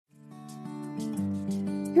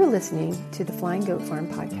You're listening to the Flying Goat Farm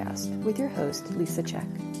podcast with your host, Lisa Check.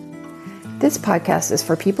 This podcast is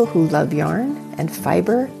for people who love yarn and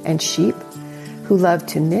fiber and sheep, who love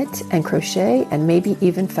to knit and crochet and maybe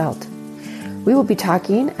even felt. We will be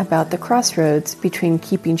talking about the crossroads between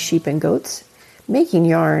keeping sheep and goats, making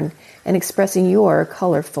yarn, and expressing your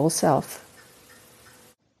colorful self.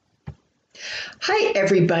 Hi,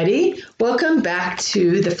 everybody. Welcome back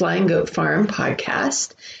to the Flying Goat Farm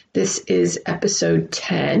podcast. This is episode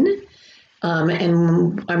 10,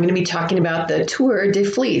 and I'm going to be talking about the Tour de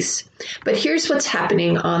Fleece. But here's what's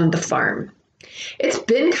happening on the farm. It's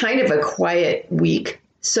been kind of a quiet week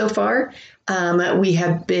so far. We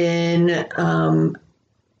have been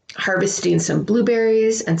harvesting some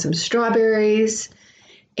blueberries and some strawberries,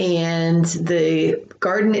 and the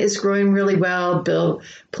garden is growing really well. Bill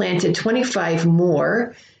planted 25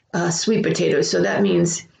 more sweet potatoes. So that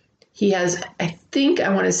means he has, I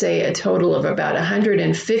want to say a total of about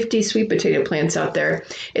 150 sweet potato plants out there.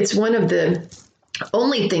 It's one of the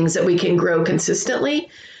only things that we can grow consistently.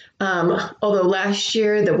 Although last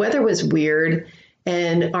year the weather was weird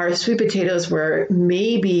and our sweet potatoes were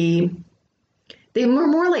they were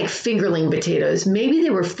more like fingerling potatoes. Maybe they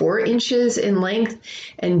were 4 inches in length,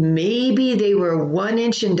 and maybe they were 1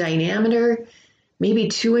 inch in diameter, maybe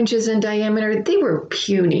 2 inches in diameter. They were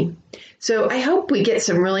puny. So I hope we get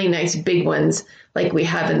some really nice big ones like we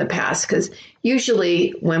have in the past, because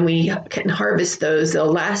usually when we can harvest those,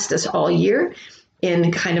 they'll last us all year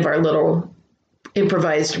in kind of our little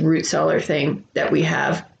improvised root cellar thing that we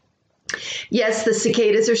have. Yes, the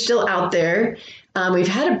cicadas are still out there. We've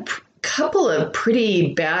had a couple of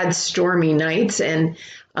pretty bad stormy nights, and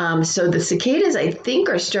so the cicadas, I think,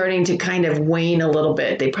 are starting to kind of wane a little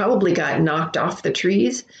bit. They probably got knocked off the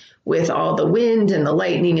trees with all the wind and the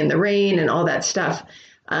lightning and the rain and all that stuff.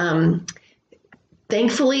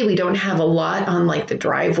 Thankfully, we don't have a lot on like the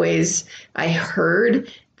driveways. I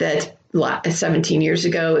heard that 17 years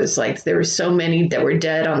ago, is like there were so many that were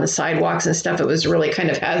dead on the sidewalks and stuff. It was really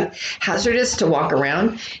kind of hazardous to walk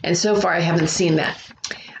around. And so far, I haven't seen that.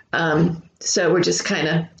 So we're just kind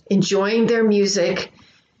of enjoying their music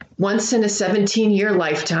once in a 17-year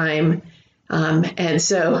lifetime. And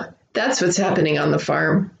so that's what's happening on the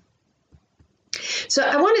farm. So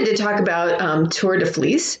I wanted to talk about Tour de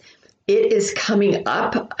Fleece. It is coming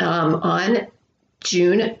up on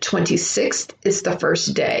June 26th is the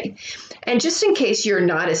first day. And just in case you're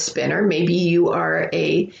not a spinner, maybe you are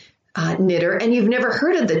a knitter and you've never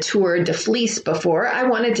heard of the Tour de Fleece before, I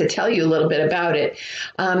wanted to tell you a little bit about it.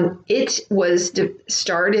 It was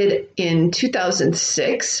started in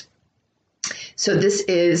 2006. So this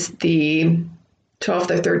is the 12th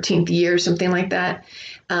or 13th year, something like that.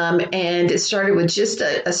 And it started with just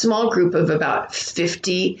a small group of about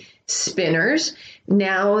 50 spinners.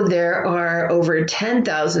 Now there are over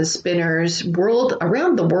 10,000 spinners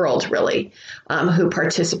around the world, really, who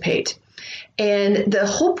participate. And the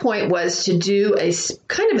whole point was to do a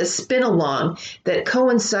kind of a spin along that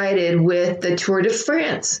coincided with the Tour de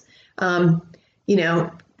France.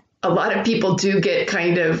 A lot of people do get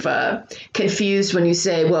kind of confused when you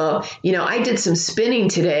say, well, I did some spinning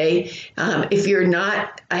today. If you're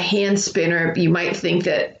not a hand spinner, you might think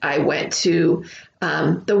that I went to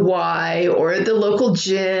the Y or the local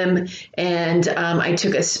gym and I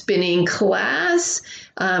took a spinning class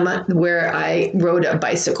where I rode a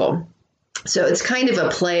bicycle. So it's kind of a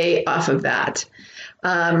play off of that.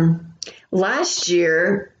 Last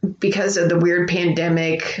year, because of the weird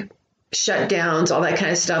pandemic, shutdowns, all that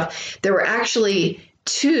kind of stuff, there were actually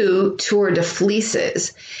 2 Tour de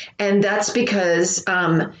Fleeces. And that's because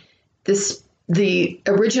the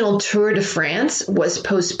original Tour de France was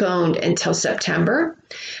postponed until September.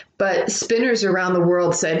 But spinners around the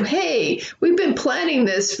world said, hey, we've been planning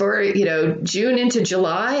this for, June into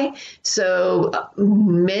July. So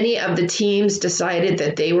many of the teams decided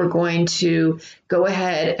that they were going to go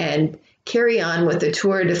ahead and carry on with the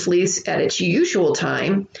Tour de Fleece at its usual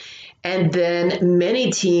time. And then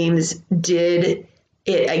many teams did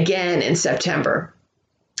it again in September.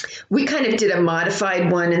 We kind of did a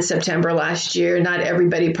modified one in September last year. Not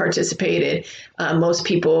everybody participated. Most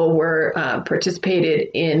people were participated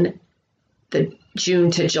in the June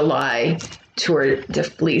to July Tour de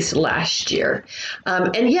Fleece last year.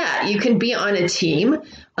 And yeah, you can be on a team.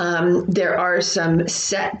 There are some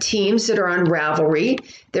set teams that are on Ravelry.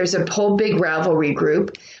 There's a whole big Ravelry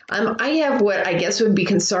group. I have what I guess would be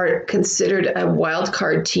considered a wild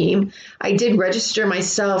card team. I did register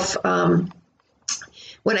myself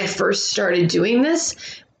when I first started doing this,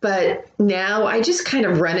 but now I just kind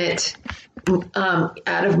of run it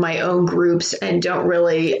out of my own groups and don't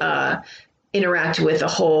really interact with a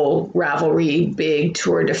whole Ravelry big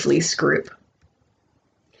Tour de Fleece group.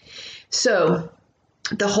 So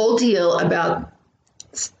the whole deal about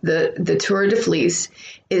the Tour de Fleece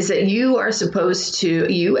is that you as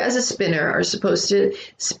a spinner are supposed to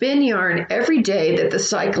spin yarn every day that the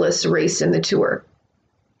cyclists race in the Tour.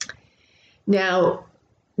 Now,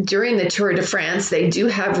 during the Tour de France, they do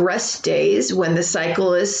have rest days when the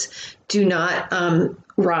cyclists do not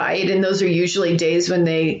ride, and those are usually days when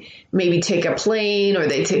they maybe take a plane or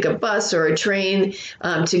they take a bus or a train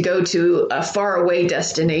to go to a faraway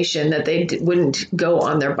destination that they wouldn't go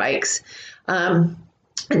on their bikes.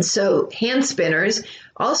 And so hand spinners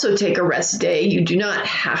also take a rest day. You do not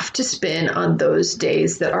have to spin on those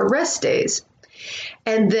days that are rest days.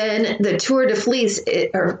 And then the Tour de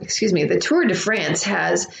France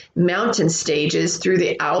has mountain stages through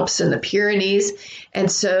the Alps and the Pyrenees.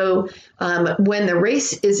 And so when the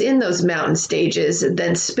race is in those mountain stages,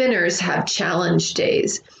 then spinners have challenge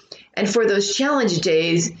days. And for those challenge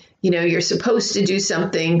days, you're supposed to do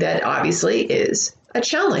something that obviously is a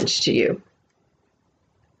challenge to you.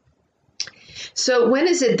 So when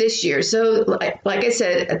is it this year? So like I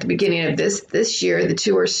said at the beginning of this year, the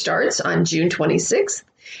tour starts on June 26th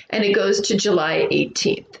and it goes to July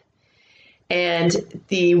 18th. And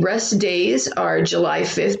the rest days are July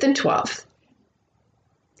 5th and 12th.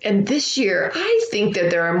 And this year, I think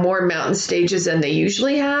that there are more mountain stages than they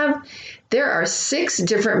usually have. There are 6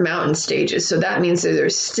 different mountain stages. So that means that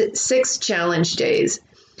there's 6 challenge days.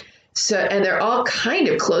 So, and they're all kind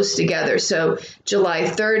of close together. So July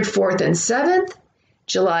 3rd, 4th, and 7th,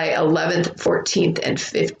 July 11th, 14th, and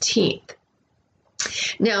 15th.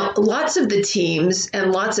 Now, lots of the teams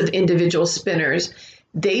and lots of individual spinners,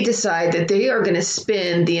 they decide that they are going to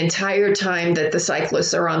spin the entire time that the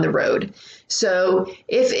cyclists are on the road. So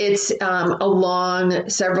if it's a long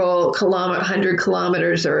several 100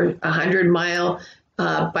 kilometers or 100-mile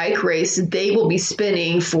bike race, they will be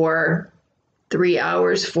spinning for 3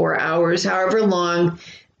 hours, 4 hours, however long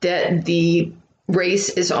that the race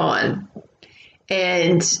is on.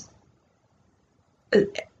 And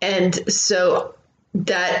so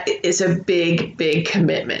that is a big, big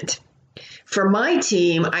commitment. For my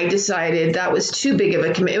team, I decided that was too big of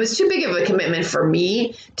a commitment. It was too big of a commitment for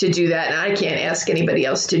me to do that, and I can't ask anybody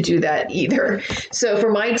else to do that either. So for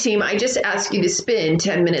my team, I just ask you to spin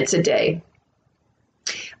 10 minutes a day.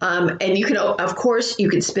 And you can, of course, you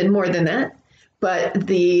can spin more than that. But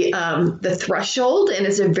the threshold, and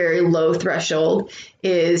it's a very low threshold,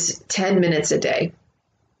 is 10 minutes a day.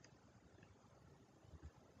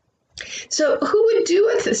 So who would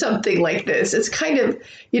do something like this? It's kind of,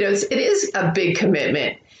 it is a big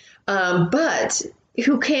commitment. But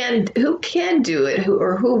who can do it,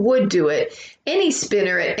 who would do it? Any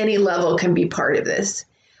spinner at any level can be part of this.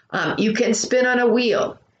 You can spin on a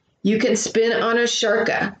wheel. You can spin on a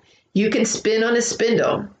sharka. You can spin on a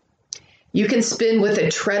spindle. You can spin with a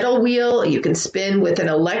treadle wheel. You can spin with an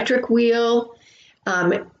electric wheel.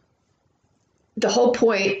 The whole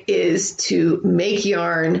point is to make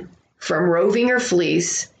yarn from roving or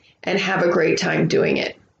fleece and have a great time doing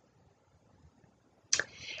it.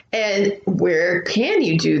 And where can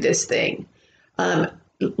you do this thing?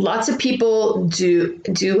 Lots of people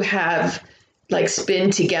do have like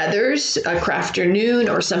spin togethers, a crafternoon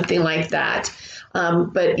or something like that.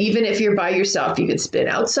 But even if you're by yourself, you can spin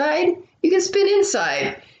outside. You can spin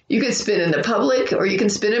inside. You can spin in the public, or you can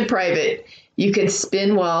spin in private. You can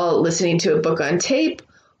spin while listening to a book on tape,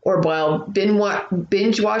 or while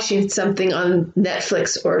binge watching something on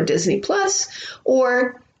Netflix or Disney Plus,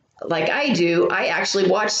 or like I do, I actually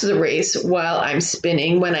watch the race while I'm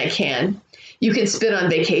spinning when I can. You can spin on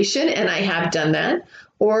vacation, and I have done that,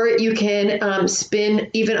 or you can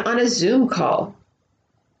spin even on a Zoom call,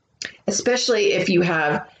 especially if you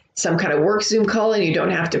have some kind of work Zoom call and you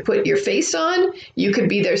don't have to put your face on. You could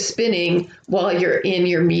be there spinning while you're in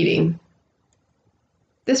your meeting.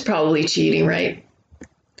 That's probably cheating, right?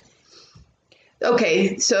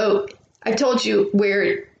 Okay, so I told you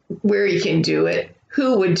where you can do it,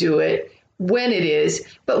 who would do it, when it is,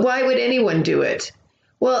 but why would anyone do it?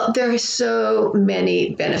 Well, there are so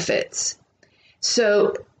many benefits.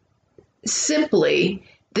 So simply,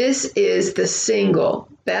 this is the single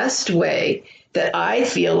best way that I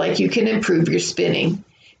feel like you can improve your spinning,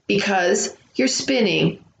 because you're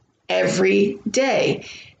spinning every day.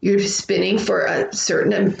 You're spinning for a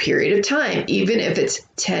certain period of time, even if it's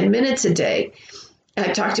 10 minutes a day.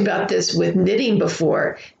 I talked about this with knitting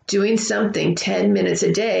before. Doing something 10 minutes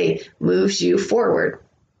a day moves you forward.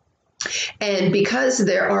 And because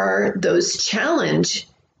there are those challenge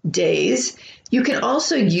days, you can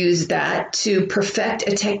also use that to perfect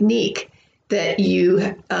a technique that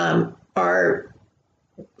you are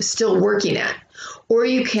still working at. Or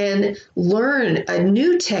you can learn a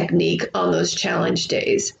new technique on those challenge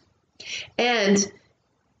days. And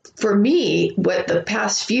for me, what the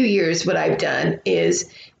past few years, what I've done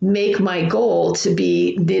is make my goal to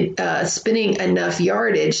be spinning enough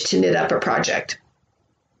yardage to knit up a project.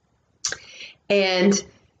 And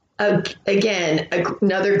again,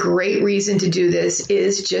 another great reason to do this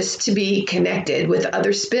is just to be connected with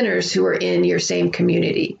other spinners who are in your same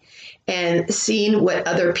community and seeing what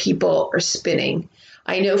other people are spinning.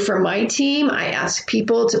 I know for my team, I ask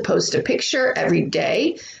people to post a picture every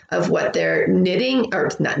day of what they're knitting, or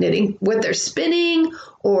not knitting, what they're spinning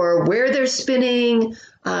or where they're spinning,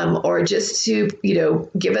 or just to,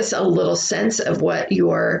 give us a little sense of what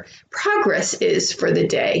your progress is for the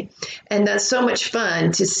day. And that's so much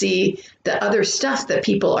fun to see the other stuff that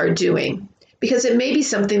people are doing, because it may be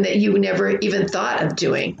something that you never even thought of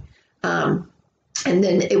doing. And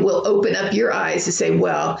then it will open up your eyes to say,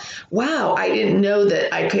 well, wow, I didn't know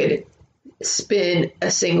that I could spin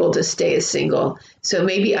a single to stay a single. So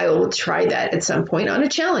maybe I will try that at some point on a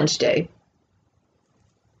challenge day.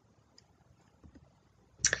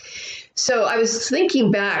 So I was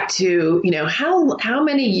thinking back to, how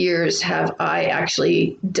many years have I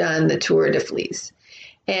actually done the Tour de Fleece?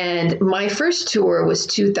 And my first tour was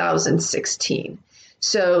 2016.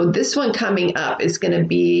 So this one coming up is going to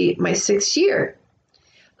be my 6th year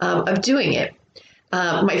of doing it.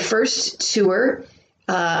 My first tour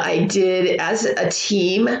I did as a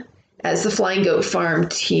team, as the Flying Goat Farm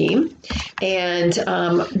team. And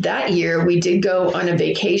that year we did go on a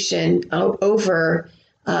vacation over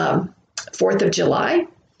 4th of July.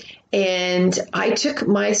 And I took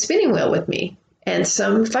my spinning wheel with me and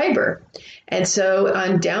some fiber. And so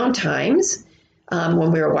on down times,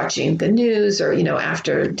 when we were watching the news or,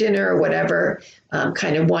 after dinner or whatever,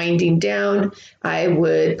 kind of winding down, I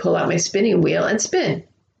would pull out my spinning wheel and spin.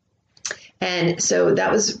 And so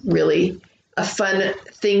that was really a fun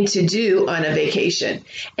thing to do on a vacation.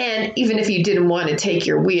 And even if you didn't want to take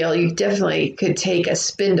your wheel, you definitely could take a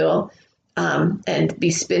spindle and be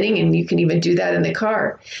spinning, and you can even do that in the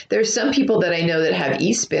car. There's some people that I know that have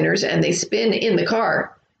e-spinners and they spin in the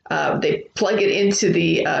car. They plug it into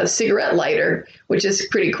the cigarette lighter, which is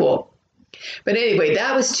pretty cool. But anyway,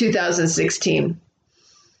 that was 2016.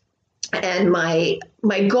 And my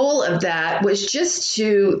goal of that was just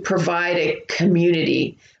to provide a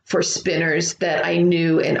community for spinners that I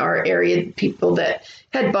knew in our area, people that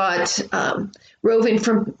had bought roving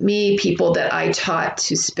from me, people that I taught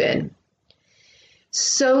to spin.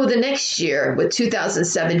 So the next year, with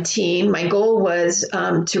 2017, my goal was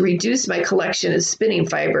to reduce my collection of spinning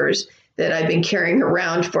fibers that I've been carrying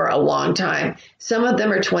around for a long time. Some of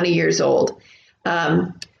them are 20 years old.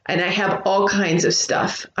 And I have all kinds of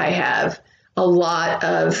stuff. I have a lot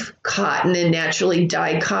of cotton and naturally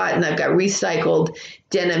dyed cotton. I've got recycled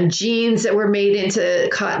denim jeans that were made into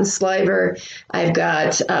cotton sliver. I've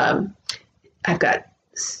got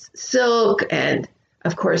silk, and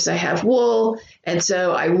of course I have wool. And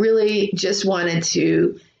so I really just wanted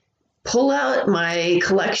to pull out my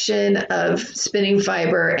collection of spinning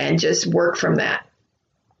fiber and just work from that.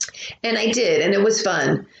 And I did, and it was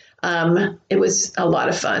fun. It was a lot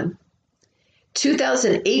of fun.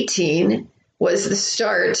 2018 was the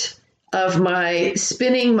start of my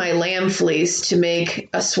spinning my lamb fleece to make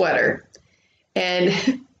a sweater.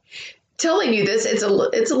 And telling you this, it's a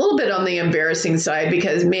little bit on the embarrassing side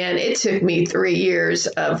because, man, it took me 3 years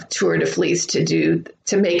of Tour de Fleece to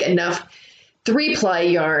make enough 3-ply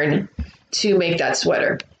yarn to make that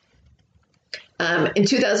sweater. In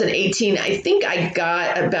 2018, I think I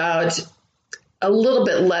got about a little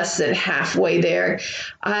bit less than halfway there.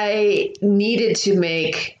 I needed to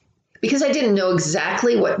make, because I didn't know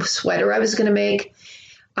exactly what sweater I was going to make,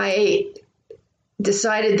 I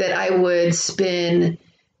decided that I would spin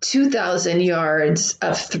 2,000 yards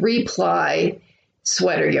of 3-ply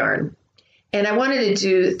sweater yarn. And I wanted to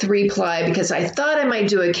do 3-ply because I thought I might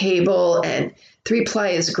do a cable, and 3-ply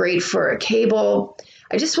is great for a cable.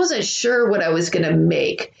 I just wasn't sure what I was going to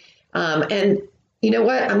make. And you know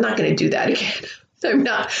what? I'm not going to do that again. I'm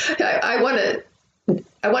not. I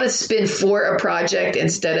want to spin for a project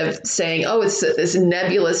instead of saying, oh, it's this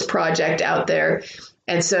nebulous project out there.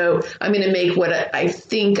 And so I'm going to make what I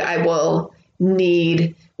think I will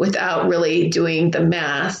need without really doing the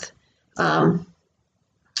math.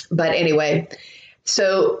 But anyway,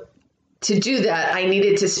 so to do that, I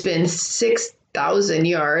needed to spin 6,000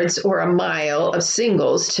 yards or a mile of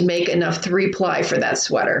singles to make enough 3-ply for that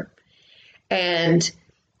sweater. And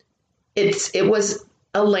it was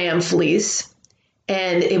a lamb fleece.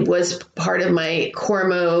 And it was part of my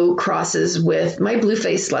Cormo crosses with my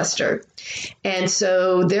blue-faced Leicester. And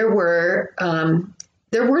so there were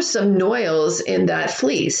some noils in that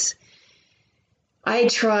fleece. I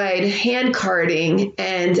tried hand carding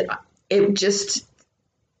and it just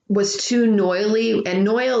was too noily, and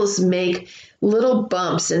noils make little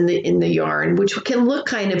bumps in the yarn, which can look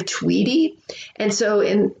kind of tweedy. And so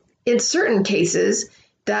in certain cases,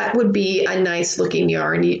 that would be a nice looking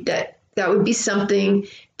yarn that would be something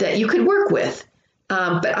that you could work with.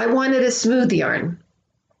 But I wanted a smooth yarn.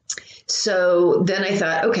 So then I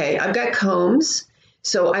thought, okay, I've got combs,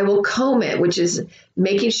 so I will comb it, which is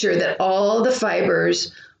making sure that all the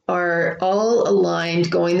fibers are all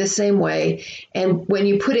aligned, going the same way. And when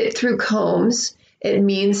you put it through combs, it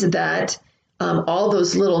means that all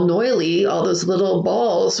those little noily, all those little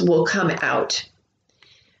balls will come out.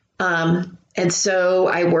 And so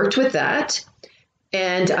I worked with that,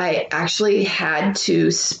 and I actually had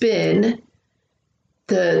to spin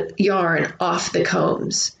the yarn off the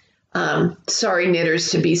combs. Sorry,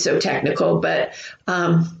 knitters, to be so technical, but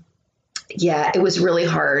yeah, it was really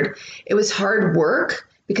hard. It was hard work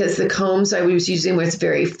because the combs I was using was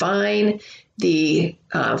very fine. The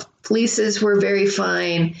fleeces were very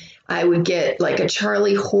fine. I would get like a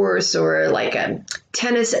Charlie horse or like a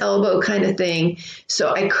tennis elbow kind of thing.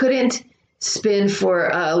 So I couldn't spin for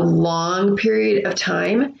a long period of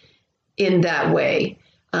time in that way.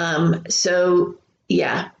 So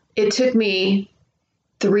yeah, it took me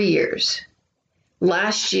 3 years.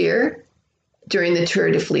 Last year, during the Tour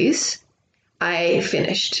de Fleece, I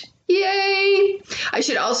finished. Yay! I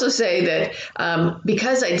should also say that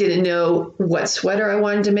because I didn't know what sweater I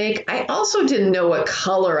wanted to make, I also didn't know what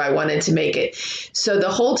color I wanted to make it. So the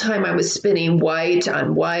whole time I was spinning white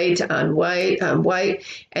on white on white on white.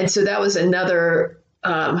 And so that was another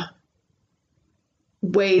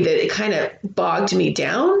way that it kind of bogged me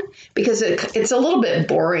down, because it's a little bit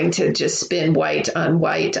boring to just spin white on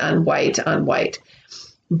white on white on white.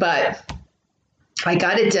 But I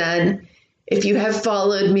got it done. If you have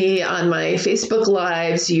followed me on my Facebook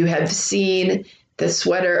Lives, you have seen the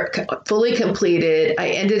sweater fully completed. I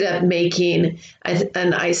ended up making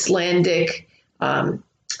an Icelandic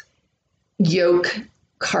yoke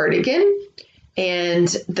cardigan, and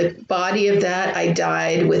the body of that I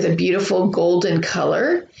dyed with a beautiful golden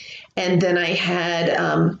color. And then I had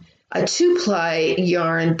a 2-ply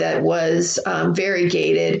yarn that was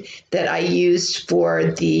variegated that I used for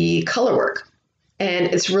the color work.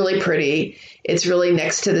 And it's really pretty. It's really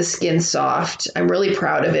next to the skin soft. I'm really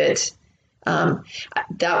proud of it.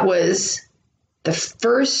 That was the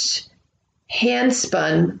first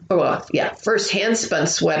hand-spun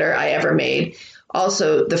sweater I ever made.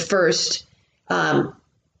 Also, the first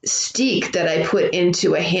steek that I put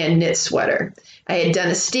into a hand-knit sweater. I had done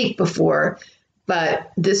a steek before,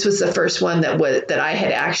 but this was the first one that I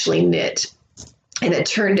had actually knit, and it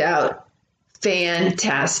turned out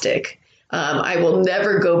fantastic. I will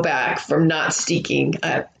never go back from not steeking.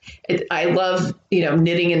 I love,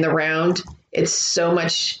 knitting in the round. It's so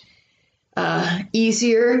much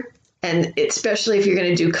easier, and especially if you're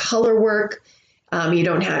going to do color work,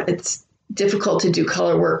 it's difficult to do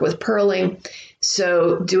color work with purling.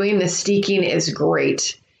 So doing the steeking is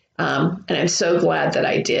great, and I'm so glad that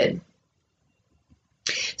I did.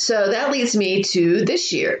 So that leads me to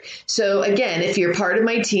this year. So again, if you're part of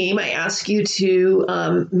my team, I ask you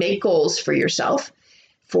to make goals for yourself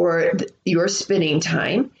for your spinning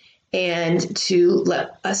time, and to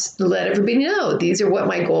let everybody know these are what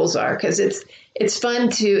my goals are, because it's fun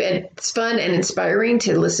and inspiring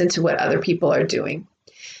to listen to what other people are doing.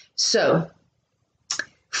 So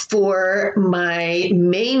for my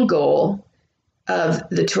main goal of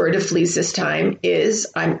the Tour de Fleece this time is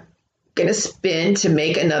I'm going to spin to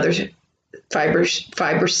make another fiber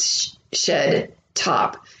shed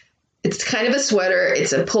top. It's kind of a sweater.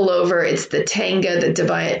 It's a pullover. It's the Tanga,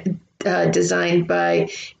 designed by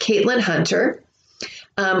Caitlin Hunter.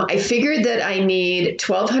 I figured that I need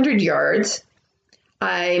 1,200 yards.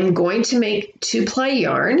 I'm going to make 2-ply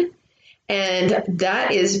yarn, and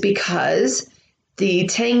that is because the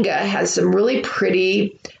Tanga has some really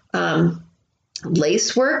pretty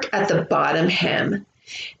lace work at the bottom hem.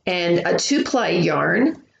 And a 2-ply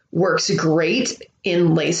yarn works great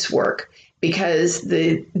in lace work because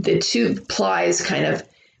the 2 plies kind of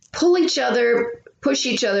pull each other, push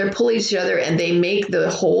each other, pull each other, and they make the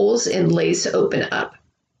holes in lace open up.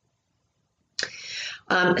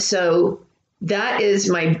 So that is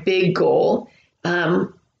my big goal. I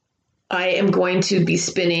am going to be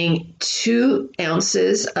spinning 2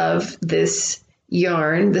 ounces of this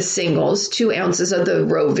yarn, the singles, 2 ounces of the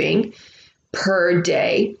roving per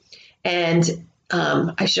day. And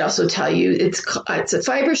I should also tell you it's a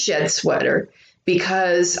fiber shed sweater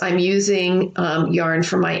because I'm using yarn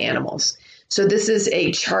from my animals. So this is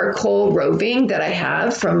a charcoal roving that I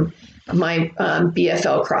have from my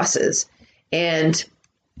BFL crosses, and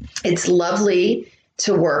it's lovely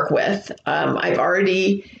to work with. I've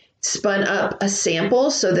already spun up a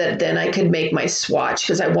sample so that then I could make my swatch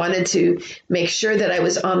because I wanted to make sure that I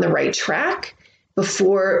was on the right track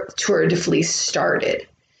before Tour de Fleece started.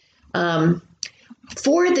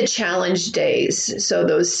 For the challenge days, so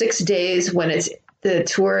those 6 days when the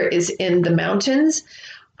tour is in the mountains,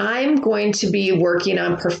 I'm going to be working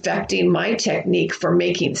on perfecting my technique for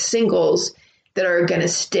making singles that are going to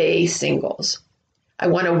stay singles. I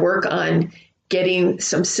want to work on getting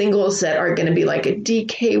some singles that are going to be like a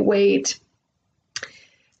DK weight.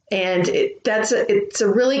 And it's a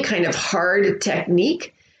really kind of hard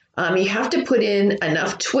technique. You have to put in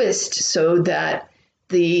enough twist so that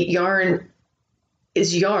the yarn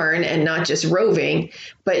is yarn and not just roving,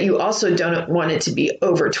 but you also don't want it to be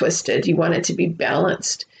over twisted. You want it to be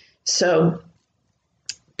balanced. So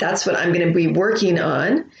that's what I'm going to be working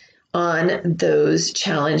on those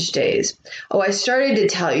challenge days. Oh, I started to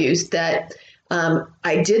tell you that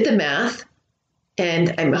I did the math,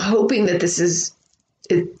 and I'm hoping that this is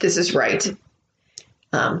right.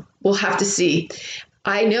 We'll have to see.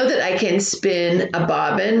 I know that I can spin a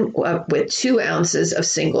bobbin with 2 ounces of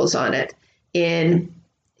singles on it in,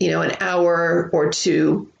 an hour or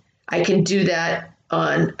 2. I can do that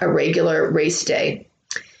on a regular race day.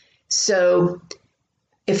 So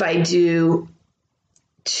if I do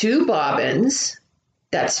 2 bobbins,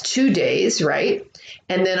 that's 2 days, right?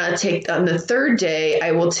 And then on the 3rd day,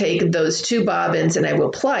 I will take those 2 bobbins and I will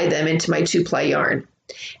ply them into my 2-ply yarn.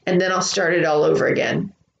 And then I'll start it all over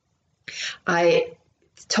again. I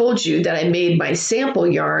told you that I made my sample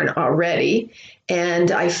yarn already, and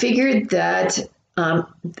I figured that out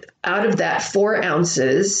of that 4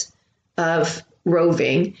 ounces of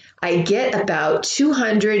roving, I get about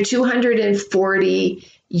 240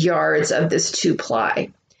 yards of this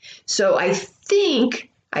 2-ply. So I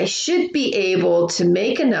think I should be able to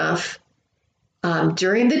make enough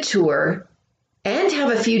during the tour and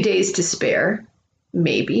have a few days to spare,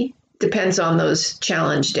 maybe, depends on those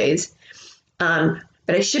challenge days.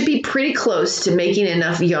 But I should be pretty close to making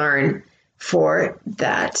enough yarn for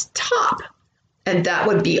that top. And that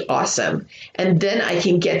would be awesome. And then I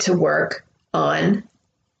can get to work on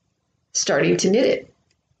starting to knit it.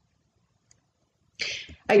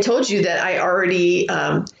 I told you that I already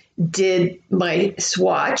did my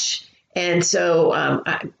swatch. And so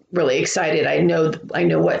I'm really excited. I know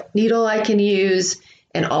what needle I can use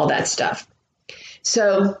and all that stuff.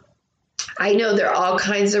 So I know there are all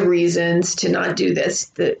kinds of reasons to not do this.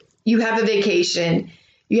 That you have a vacation,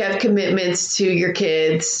 you have commitments to your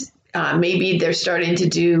kids. Maybe they're starting to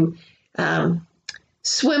do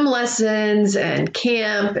swim lessons and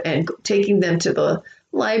camp and taking them to the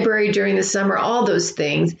library during the summer, all those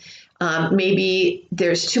things. Maybe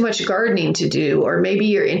there's too much gardening to do, or maybe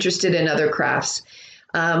you're interested in other crafts.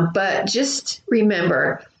 But just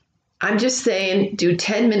remember, I'm just saying do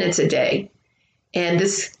 10 minutes a day. And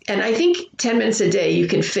I think 10 minutes a day you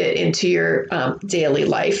can fit into your daily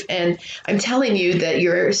life. And I'm telling you that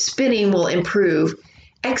your spinning will improve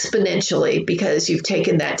exponentially because you've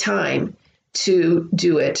taken that time to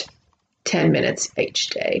do it 10 minutes each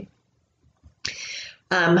day.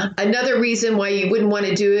 Another reason why you wouldn't want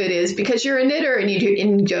to do it is because you're a knitter and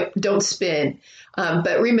you don't spin.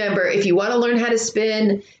 But remember, if you want to learn how to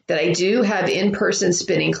spin, that I do have in-person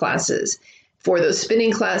spinning classes. For those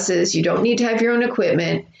spinning classes, you don't need to have your own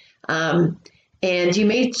equipment. And you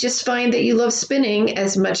may just find that you love spinning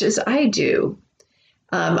as much as I do.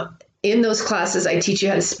 In those classes, I teach you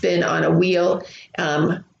how to spin on a wheel.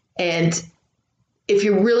 And if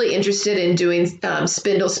you're really interested in doing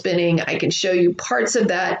spindle spinning, I can show you parts of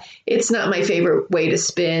that. It's not my favorite way to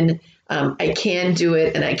spin. I can do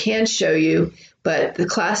it and I can show you, but the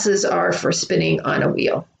classes are for spinning on a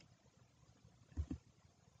wheel.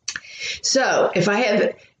 So if I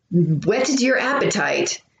have whetted your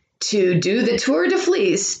appetite to do the Tour de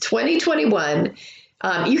Fleece 2021,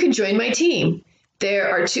 you can join my team.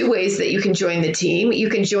 There are 2 ways that you can join the team. You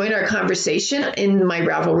can join our conversation in my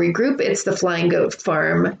Ravelry group. It's the Flying Goat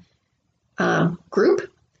Farm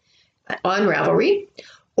group on Ravelry,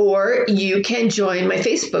 or you can join my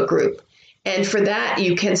Facebook group. And for that,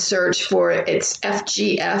 you can search for its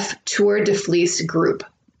FGF Tour de Fleece group.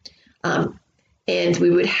 And we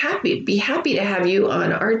would be happy to have you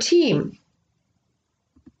on our team.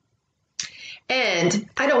 And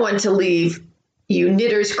I don't want to leave you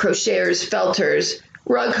knitters, crocheters, felters,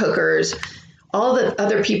 rug hookers, all the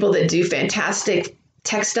other people that do fantastic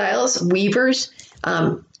textiles, weavers,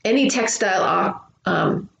 any textile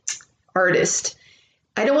artist.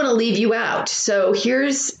 I don't want to leave you out. So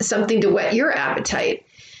here's something to whet your appetite.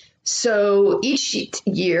 So each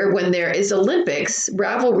year when there is Olympics,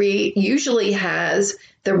 Ravelry usually has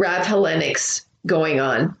the Rav Hellenics going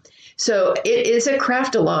on. So it is a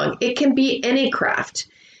craft along. It can be any craft.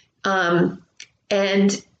 And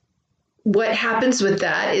what happens with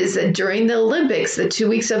that is that during the Olympics, the 2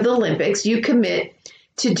 weeks of the Olympics, you commit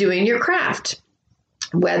to doing your craft,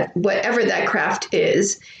 whatever that craft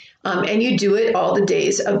is. And you do it all the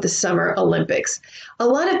days of the Summer Olympics. A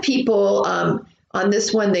lot of people on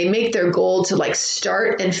this one, they make their goal to like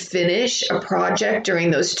start and finish a project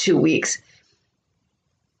during those 2 weeks.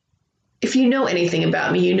 If you know anything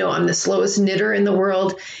about me, you know I'm the slowest knitter in the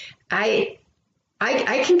world. I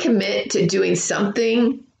can commit to doing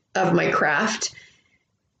something of my craft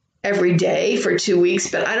every day for 2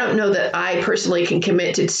 weeks, but I don't know that I personally can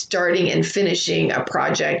commit to starting and finishing a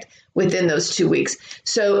project within those 2 weeks.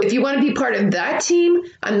 So if you want to be part of that team,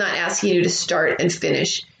 I'm not asking you to start and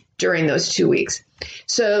finish during those 2 weeks.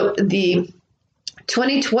 So the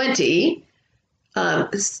 2020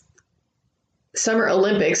 Summer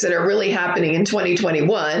Olympics that are really happening in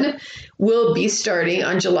 2021 will be starting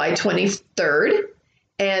on July 23rd,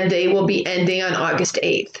 and they will be ending on August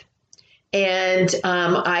 8th. And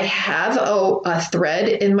I have a thread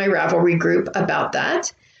in my Ravelry group about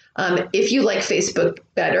that. If you like Facebook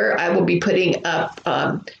better, I will be putting up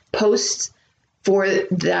posts for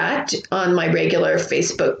that on my regular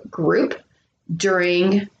Facebook group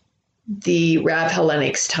during the Rav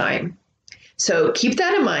Hellenics time. So keep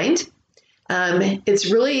that in mind. It's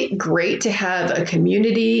really great to have a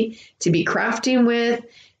community to be crafting with,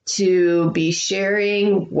 to be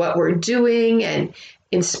sharing what we're doing and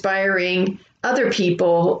inspiring other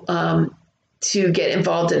people to get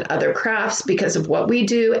involved in other crafts because of what we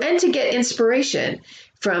do, and to get inspiration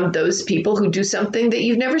from those people who do something that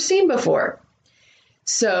you've never seen before.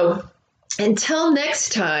 So until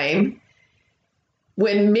next time,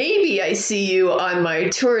 when maybe I see you on my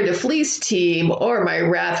Tour de Fleece team or my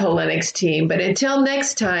Rav Hellenics team, but until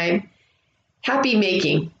next time, happy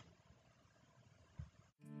making.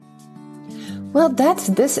 Well, that's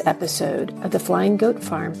this episode of the Flying Goat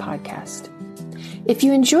Farm podcast. If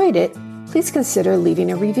you enjoyed it, please consider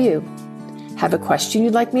leaving a review. Have a question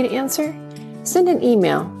you'd like me to answer? Send an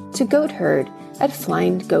email to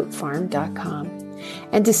goatherd@flyinggoatfarm.com.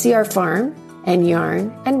 And to see our farm and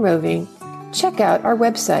yarn and roving, check out our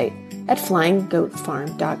website at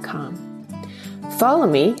flyinggoatfarm.com. Follow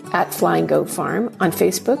me at Flying Goat Farm on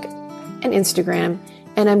Facebook and Instagram,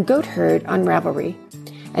 and I'm Goat Herd on Ravelry.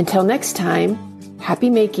 Until next time, happy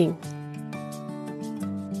making.